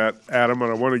playing at, Adam,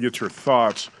 and I want to get your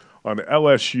thoughts on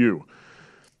LSU.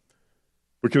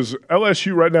 Because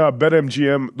LSU right now at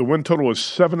BetMGM, the win total is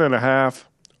 7.5,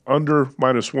 under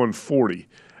 -140.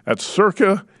 At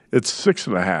Circa, it's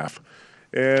 6.5.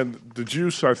 And the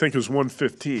juice, I think, is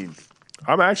 115.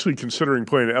 I'm actually considering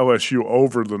playing LSU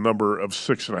over the number of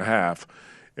 6.5.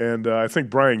 And I think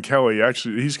Brian Kelly,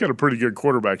 actually, he's got a pretty good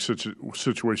quarterback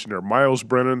situation there. Miles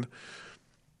Brennan,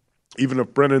 even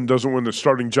if Brennan doesn't win the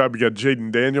starting job, you got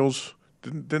Jaden Daniels.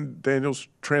 Didn't Daniels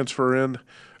transfer in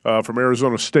from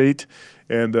Arizona State?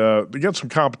 And they got some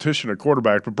competition at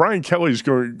quarterback. But Brian Kelly's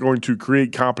going to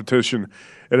create competition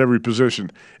at every position.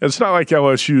 And it's not like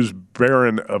LSU's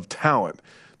barren of talent.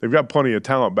 They've got plenty of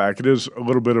talent back. It is a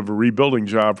little bit of a rebuilding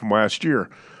job from last year.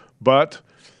 But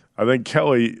I think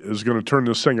Kelly is going to turn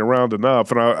this thing around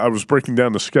enough. And I was breaking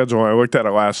down the schedule, and I looked at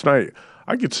it last night.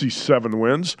 I could see 7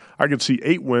 wins. I could see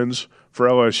 8 wins for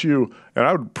LSU, and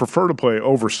I would prefer to play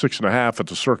over 6.5 at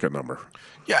the circuit number.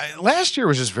 Yeah, last year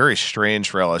was just very strange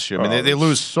for LSU. I mean, they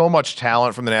lose so much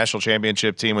talent from the national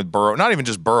championship team with Burrow. Not even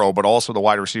just Burrow, but also the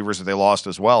wide receivers that they lost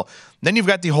as well. Then you've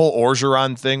got the whole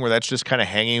Orgeron thing where that's just kind of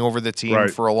hanging over the team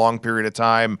for a long period of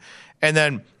time. And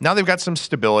then now they've got some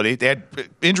stability. They had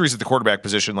injuries at the quarterback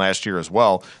position last year as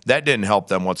well. That didn't help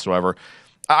them whatsoever.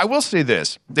 I will say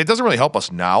this. It doesn't really help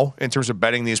us now in terms of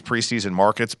betting these preseason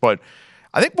markets, but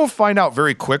I think we'll find out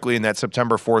very quickly in that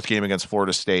September 4th game against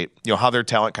Florida State, how their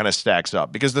talent kind of stacks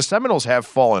up, because the Seminoles have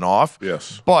fallen off.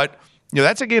 Yes. But,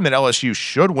 that's a game that LSU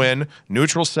should win,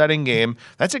 neutral setting game.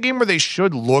 That's a game where they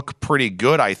should look pretty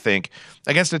good, I think,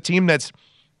 against a team that's,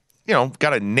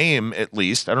 got a name at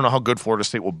least. I don't know how good Florida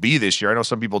State will be this year. I know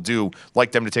some people do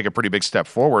like them to take a pretty big step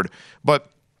forward, but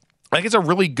I think it's a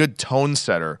really good tone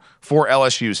setter for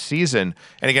LSU's season.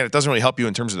 And again, it doesn't really help you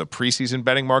in terms of the preseason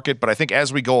betting market, but I think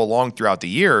as we go along throughout the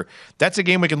year, that's a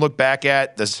game we can look back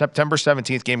at. The September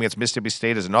 17th game against Mississippi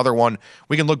State is another one.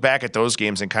 We can look back at those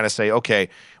games and kind of say, okay,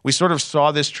 we sort of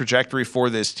saw this trajectory for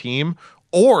this team,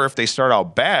 or if they start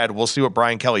out bad, we'll see what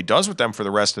Brian Kelly does with them for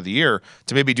the rest of the year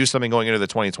to maybe do something going into the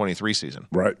 2023 season.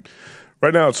 Right.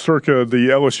 Right now, it's circa the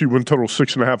LSU win total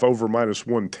 6.5 over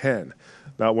 -110,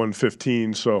 not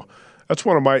 115. So that's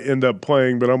one I might end up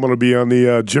playing, but I'm going to be on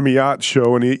the Jimmy Ott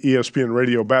show on ESPN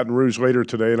Radio Baton Rouge later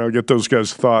today, and I'll get those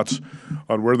guys' thoughts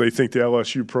on where they think the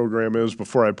LSU program is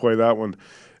before I play that one.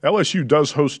 LSU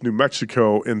does host New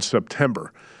Mexico in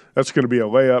September. That's going to be a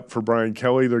layup for Brian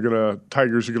Kelly.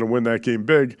 Tigers are going to win that game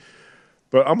big.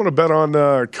 But I'm going to bet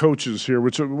on coaches here,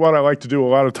 which is what I like to do a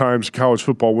lot of times, college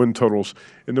football win totals.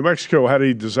 And New Mexico had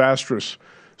a disastrous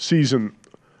season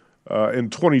in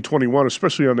 2021,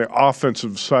 especially on the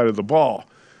offensive side of the ball.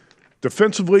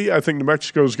 Defensively, I think New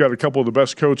Mexico's got a couple of the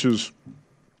best coaches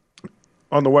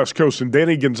on the West Coast, and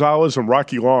Danny Gonzalez and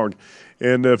Rocky Long.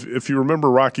 And if you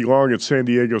remember Rocky Long at San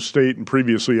Diego State and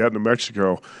previously at New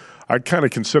Mexico, I kind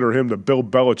of consider him the Bill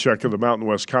Belichick of the Mountain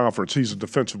West Conference. He's a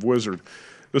defensive wizard.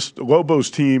 This Lobos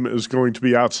team is going to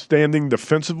be outstanding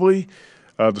defensively.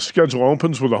 The schedule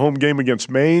opens with a home game against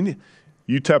Maine.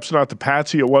 UTEP's not the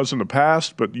patsy it was in the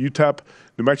past, but UTEP,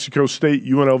 New Mexico State,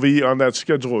 UNLV on that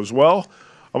schedule as well.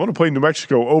 I'm going to play New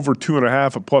Mexico over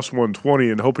 2.5 at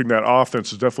 +120 and hoping that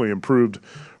offense is definitely improved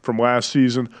from last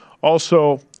season.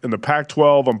 Also, in the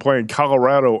Pac-12, I'm playing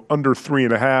Colorado under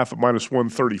 3.5 at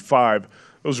 -135.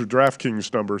 Those are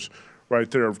DraftKings numbers right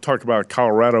there. We'll talk about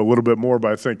Colorado a little bit more,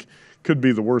 but I think could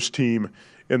be the worst team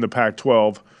in the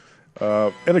Pac-12.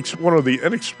 One of the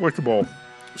inexplicable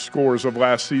scores of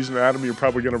last season, Adam, you're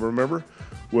probably going to remember,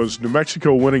 was New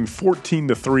Mexico winning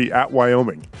 14-3 at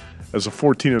Wyoming as a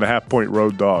 14.5-point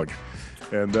road dog.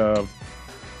 And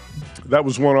that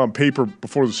was one on paper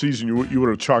before the season you would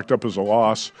have chalked up as a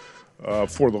loss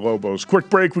for the Lobos. Quick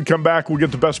break. We come back. We'll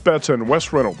get the best bets and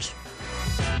Wes Reynolds.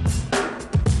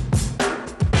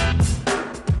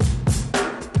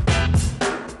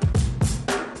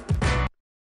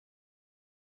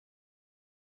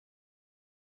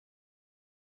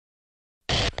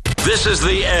 This is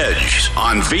The Edge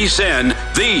on VSiN,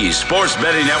 the Sports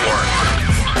Betting Network.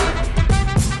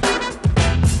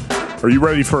 Are you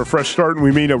ready for a fresh start? And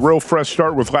we mean a real fresh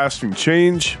start with lasting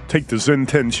change. Take the Zen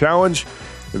 10 Challenge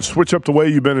and switch up the way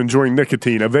you've been enjoying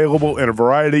nicotine. Available in a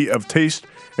variety of taste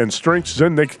and strengths,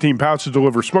 Zen nicotine pouches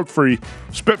deliver smoke-free,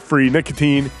 spit-free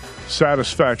nicotine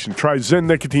satisfaction. Try Zen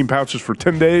nicotine pouches for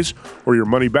 10 days or your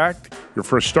money back. Your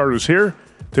first start is here.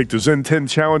 Take the Zen 10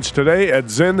 challenge today at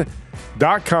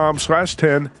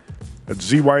zen.com/10.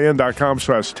 That's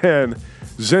zyn.com/10.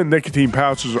 Zen nicotine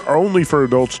pouches are only for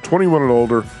adults 21 and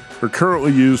older who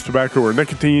currently use tobacco or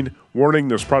nicotine. Warning,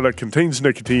 this product contains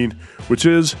nicotine, which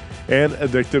is an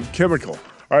addictive chemical.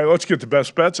 All right, let's get to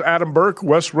best bets. Adam Burke,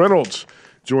 Wes Reynolds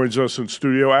joins us in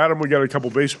studio. Adam, we got a couple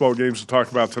baseball games to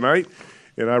talk about tonight,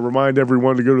 and I remind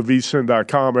everyone to go to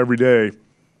vsin.com every day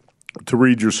to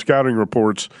read your scouting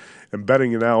reports and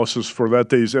betting analysis for that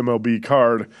day's MLB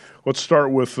card. Let's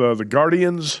start with the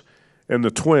Guardians and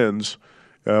the Twins,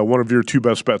 one of your two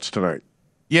best bets tonight.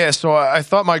 Yeah, so I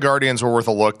thought my Guardians were worth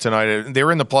a look tonight. They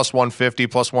were in the plus 150,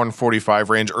 plus 145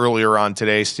 range earlier on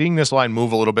today. Seeing this line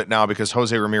move a little bit now because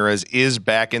Jose Ramirez is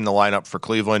back in the lineup for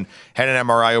Cleveland. Had an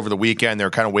MRI over the weekend. They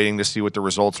were kind of waiting to see what the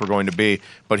results were going to be,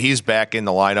 but he's back in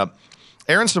the lineup.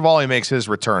 Aaron Civale makes his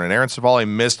return, and Aaron Civale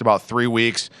missed about 3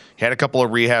 weeks. He had a couple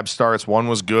of rehab starts. One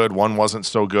was good, one wasn't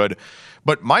so good.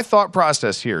 But my thought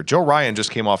process here, Joe Ryan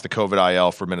just came off the COVID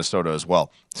IL for Minnesota as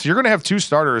well. So you're going to have two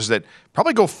starters that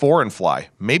probably go 4 and fly,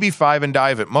 maybe 5 and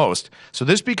dive at most. So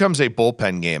this becomes a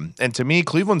bullpen game. And to me,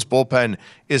 Cleveland's bullpen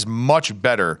is much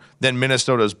better than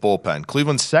Minnesota's bullpen.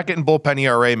 Cleveland's second in bullpen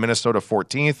ERA, Minnesota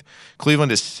 14th. Cleveland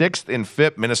is 6th in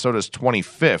FIP, Minnesota's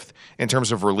 25th in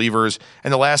terms of relievers.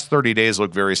 And the last 30 days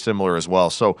look very similar as well.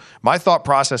 So my thought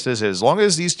process is as long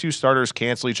as these two starters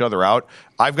cancel each other out,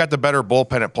 I've got the better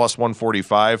bullpen at plus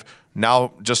 145.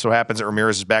 Now, just so happens that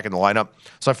Ramirez is back in the lineup.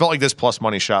 So I felt like this plus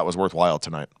money shot was worthwhile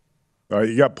tonight.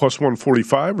 You got plus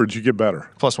 145, or did you get better?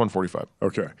 Plus 145.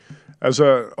 Okay. As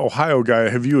a Ohio guy,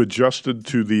 have you adjusted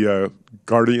to the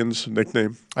Guardians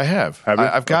nickname? I have.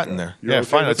 I've gotten there. You're yeah, okay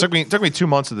finally. with It took me 2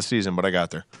 months of the season, but I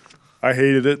got there. I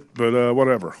hated it, but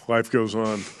whatever. Life goes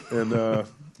on. And the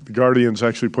Guardians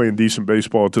actually playing decent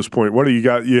baseball at this point. What do you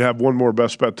got? You have one more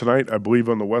best bet tonight, I believe,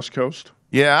 on the West Coast?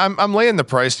 Yeah, I'm laying the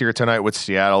price here tonight with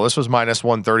Seattle. This was minus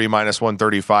 130, minus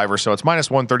 135 or so. It's minus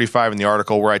 135 in the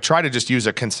article where I try to just use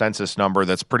a consensus number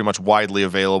that's pretty much widely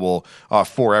available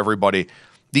for everybody.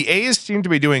 The A's seem to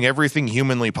be doing everything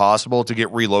humanly possible to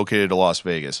get relocated to Las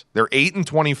Vegas. They're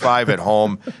 8-25 at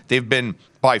home. They've been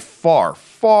by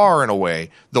far and away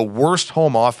the worst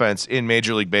home offense in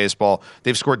Major League Baseball.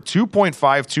 They've scored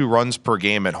 2.52 runs per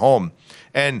game at home,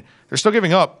 and they're still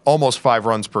giving up almost 5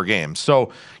 runs per game.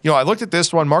 So, I looked at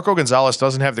this one. Marco Gonzalez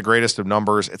doesn't have the greatest of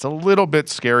numbers. It's a little bit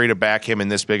scary to back him in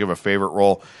this big of a favorite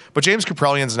role. But James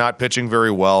Kaprielian's not pitching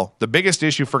very well. The biggest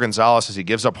issue for Gonzalez is he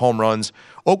gives up home runs.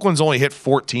 Oakland's only hit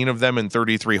 14 of them in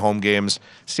 33 home games.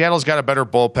 Seattle's got a better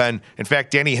bullpen. In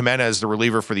fact, Danny Jimenez, the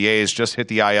reliever for the A's, just hit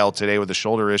the IL today with a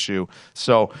shoulder issue.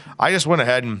 So I just went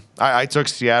ahead and I took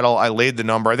Seattle. I laid the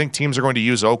number. I think teams are going to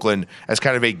use Oakland as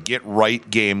kind of a get-right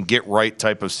game, get-right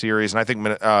type of series. And I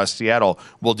think Seattle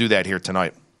will do that here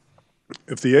tonight.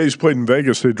 If the A's played in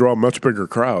Vegas, they'd draw much bigger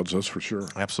crowds, that's for sure.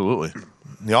 Absolutely.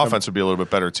 The offense would be a little bit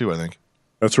better, too, I think.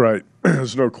 That's right.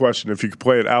 There's no question. If you could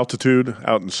play at altitude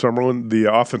out in Summerlin,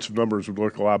 the offensive numbers would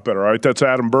look a lot better. All right, that's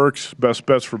Adam Burke's best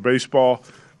bets for baseball.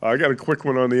 I got a quick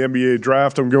one on the NBA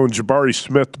draft. I'm going Jabari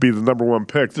Smith to be the number 1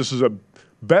 pick. This is a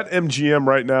BetMGM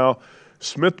right now.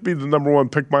 Smith to be the number 1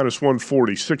 pick, minus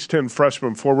 140. 6'10"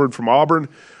 freshman forward from Auburn.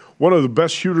 One of the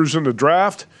best shooters in the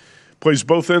draft. Plays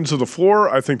both ends of the floor.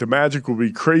 I think the Magic will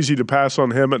be crazy to pass on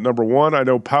him at number 1. I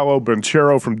know Paolo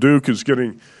Banchero from Duke is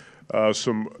getting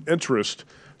some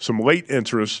late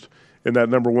interest in that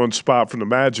number 1 spot from the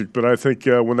Magic. But I think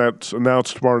when that's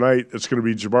announced tomorrow night, it's going to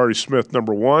be Jabari Smith,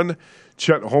 number 1,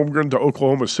 Chet Holmgren to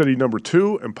Oklahoma City, number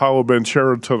 2, and Paolo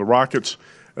Banchero to the Rockets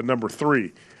at number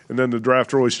 3. And then the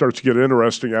draft really starts to get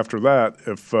interesting after that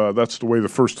if that's the way the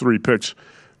first 3 picks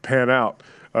pan out.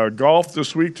 Golf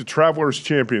this week to Travelers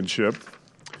Championship.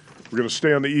 We're going to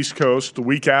stay on the East Coast the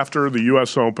week after the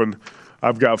U.S. Open.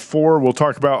 I've got 4 we'll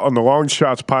talk about on the Long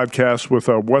Shots podcast with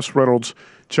Wes Reynolds.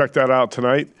 Check that out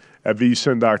tonight at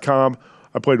vsin.com.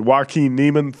 I played Joaquin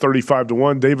Niemann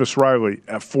 35-1, Davis Riley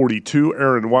at 42,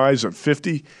 Aaron Wise at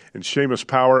 50, and Seamus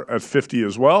Power at 50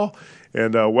 as well.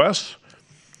 And Wes,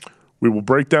 we will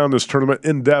break down this tournament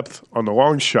in depth on the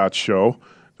Long Shots show,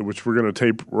 which we're going to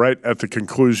tape right at the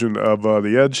conclusion of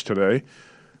The Edge today.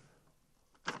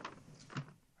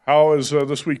 How has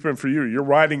this week been for you? You're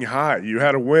riding high. You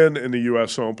had a win in the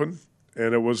U.S. Open,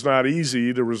 and it was not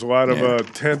easy. There was a lot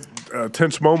of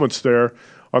tense moments there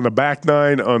on the back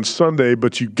nine on Sunday,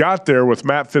 but you got there with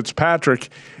Matt Fitzpatrick,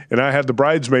 And I had the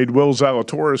bridesmaid, Will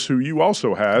Zalatoris, who you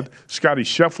also had. Scotty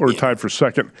Scheffler tied for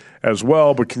second as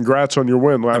well, but congrats on your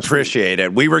win last week. Appreciate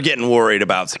it. We were getting worried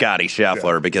about Scotty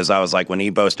Scheffler because I was like, when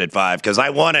he boasted 5, because I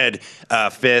wanted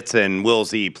Fitz and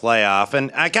Willsey playoff,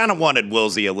 and I kind of wanted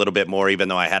Willsey a little bit more, even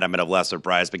though I had him at a lesser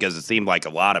price, because it seemed like a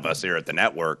lot of us here at the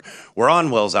network were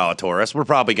on Will Zalatoris. We're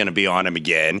probably going to be on him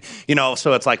again.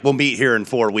 So it's like we'll meet here in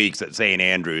 4 weeks at St.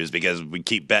 Andrews because we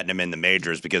keep betting him in the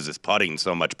majors because his putting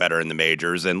so much better in the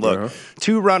majors. And look,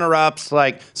 2 runner-ups,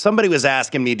 like somebody was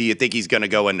asking me, do you think he's going to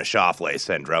go into Schauffele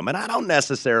syndrome? And I don't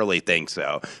necessarily think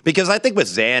so, because I think with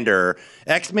Xander,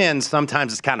 X-Men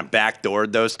sometimes has kind of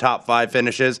backdoored those top 5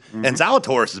 finishes, and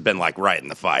Zalatoris has been like right in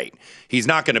the fight. He's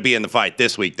not going to be in the fight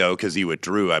this week, though, because he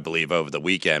withdrew, I believe, over the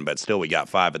weekend, but still we got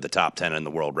 5 of the top 10 in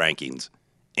the world rankings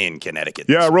in Connecticut.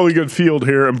 Yeah, a really good field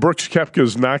here, and Brooks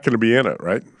Koepka's not going to be in it,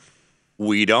 right?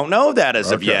 We don't know that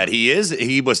as of yet.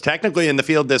 He was technically in the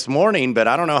field this morning, but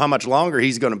I don't know how much longer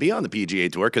he's going to be on the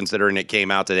PGA Tour, considering it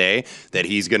came out today that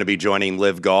he's going to be joining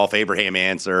Live Golf. Abraham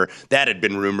Ancer, that had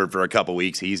been rumored for a couple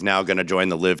weeks. He's now going to join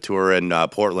the Live Tour in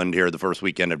Portland here the first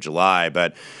weekend of July.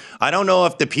 But I don't know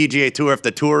if the PGA Tour, if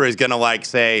the Tour is going to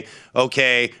say,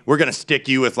 okay, we're going to stick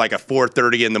you with like a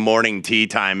 4:30 in the morning tee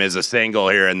time as a single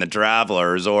here in the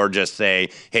Travelers, or just say,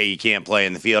 hey, you can't play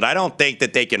in the field. I don't think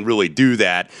that they can really do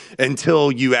that until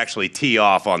you actually tee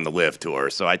off on the Live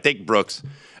Tour. So I think Brooks,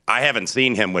 I haven't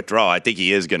seen him withdraw. I think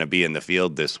he is going to be in the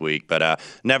field this week. But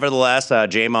nevertheless,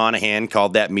 Jay Monahan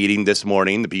called that meeting this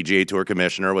morning, the PGA Tour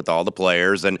commissioner, with all the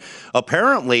players. And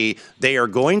apparently they are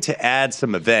going to add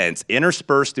some events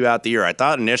interspersed throughout the year. I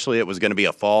thought initially it was going to be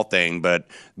a fall thing, but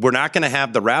we're not going to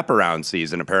have the wraparound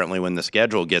season, apparently, when the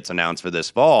schedule gets announced for this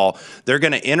fall. They're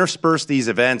going to intersperse these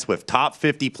events with top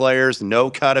 50 players,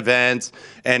 no-cut events,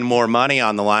 and more money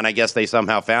on the line. I guess they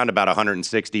somehow found about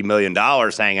 $160 million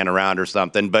hanging around or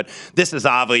something. But this is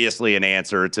obviously an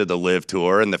answer to the Live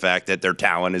Tour and the fact that their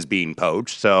talent is being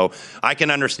poached. So I can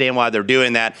understand why they're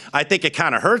doing that. I think it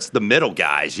kind of hurts the middle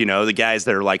guys, the guys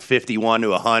that are like 51 to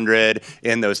 100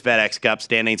 in those FedEx Cup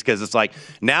standings, because it's like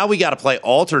now we got to play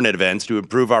alternate events to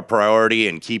improve our priority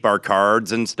and keep our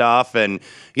cards and stuff. And,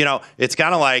 it's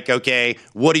kind of like, okay,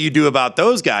 what do you do about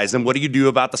those guys? And what do you do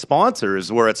about the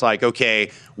sponsors, where it's like, okay,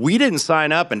 we didn't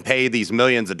sign up and pay these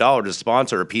millions of dollars to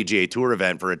sponsor a PGA Tour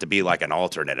event for it to be like an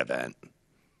alternate event.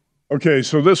 Okay,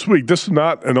 so this week, this is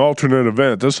not an alternate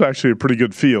event. This is actually a pretty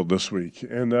good field this week.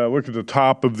 And look at the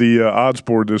top of the odds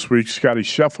board this week. Scotty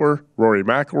Scheffler, Rory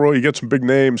McIlroy. You get some big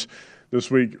names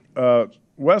this week.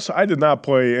 Wes, I did not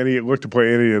look to play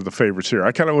any of the favorites here.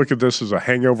 I kind of look at this as a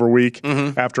hangover week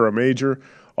after a major.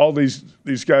 All these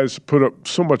guys put up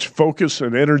so much focus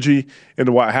and energy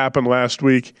into what happened last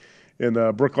week in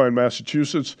Brookline,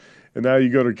 Massachusetts. And now you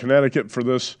go to Connecticut for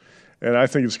this. And I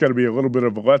think it's going to be a little bit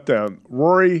of a letdown.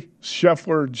 Rory,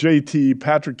 Scheffler, JT,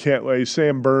 Patrick Cantlay,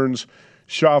 Sam Burns,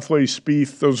 Schauffele,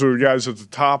 Spieth, those are the guys at the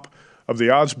top of the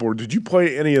odds board. Did you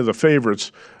play any of the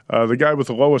favorites? The guy with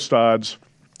the lowest odds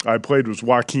I played was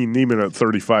Joaquin Niemann at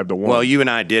 35 to 1. Well, you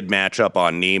and I did match up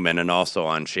on Niemann and also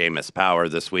on Seamus Power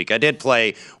this week. I did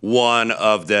play one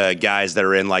of the guys that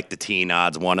are in like the teen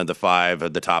odds, one of the 5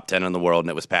 of the top 10 in the world, and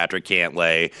it was Patrick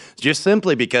Cantlay, just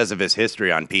simply because of his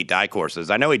history on Pete Dye courses.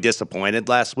 I know he disappointed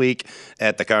last week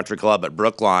at the Country Club at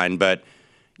Brookline, but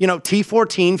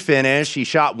T14 finish. He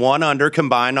shot 1 under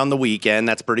combined on the weekend.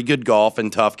 That's pretty good golf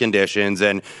in tough conditions.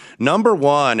 And number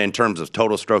 1 in terms of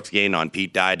total strokes gained on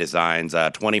Pete Dye designs,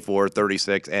 24,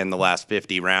 36, and the last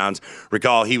 50 rounds.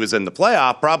 Recall he was in the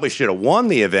playoff, probably should have won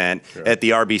the event at the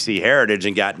RBC Heritage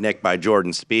and got nicked by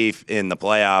Jordan Spieth in the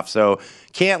playoff. So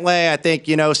Cantlay, I think,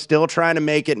 still trying to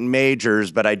make it in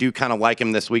majors, but I do kind of like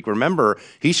him this week. Remember,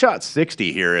 he shot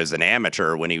 60 here as an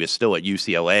amateur when he was still at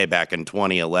UCLA back in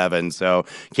 2011. So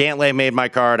Cantlay made my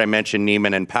card. I mentioned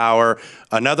Niemann and Power.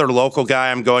 Another local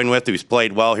guy I'm going with who's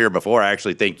played well here before. I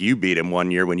actually think you beat him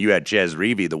one year when you had Ches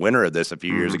Reavie, the winner of this a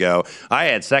few years ago. I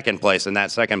had second place, and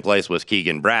that second place was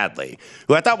Keegan Bradley,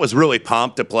 who I thought was really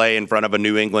pumped to play in front of a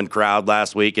New England crowd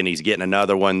last week, and he's getting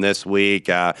another one this week.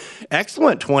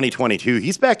 Excellent 2022.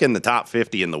 He's back in the top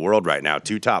 50 in the world right now.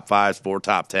 2 top 5s, 4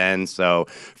 top 10s. So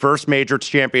first major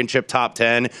championship top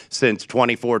 10 since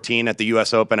 2014 at the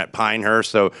U.S. Open at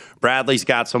Pinehurst. So Bradley's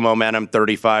got some momentum,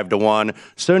 35 to 1.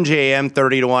 Sungjae Im,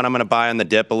 30 to 1. I'm going to buy on the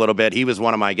dip a little bit. He was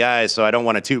one of my guys, so I don't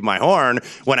want to toot my horn.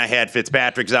 When I had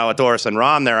Fitzpatrick, Zalatoris, and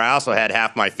Rahm there, I also had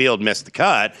half my field miss the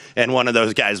cut, and one of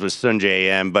those guys was Sungjae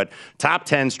Im. But top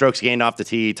 10 strokes gained off the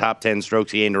tee, top 10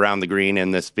 strokes gained around the green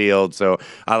in this field. So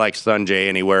I like Sungjae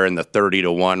anywhere in the 30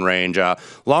 30-1 range.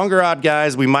 Longer odd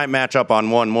guys, we might match up on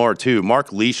one more too.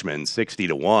 Mark Leishman,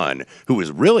 60-1, who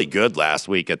was really good last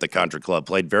week at the Country Club,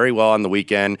 played very well on the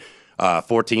weekend.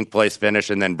 14th place finish,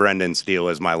 and then Brendan Steele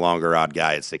is my longer odd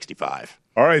guy at 65.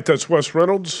 All right, that's Wes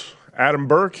Reynolds, Adam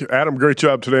Burke. Adam, great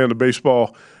job today on the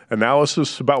baseball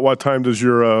analysis. About what time does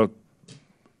your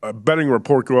betting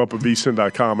report go up at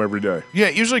vsin.com every day? Yeah,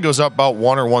 it usually goes up about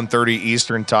 1 or 1:30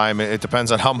 Eastern time. It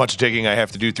depends on how much digging I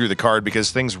have to do through the card because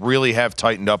things really have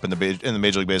tightened up in the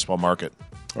Major League Baseball market.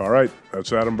 All right,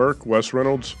 that's Adam Burke, Wes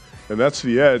Reynolds, and that's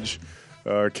The Edge.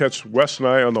 Catch Wes and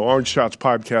I on the Long Shots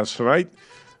podcast tonight.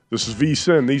 This is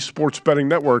VSiN, the Sports Betting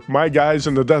Network. My guys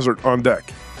in the desert on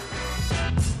deck.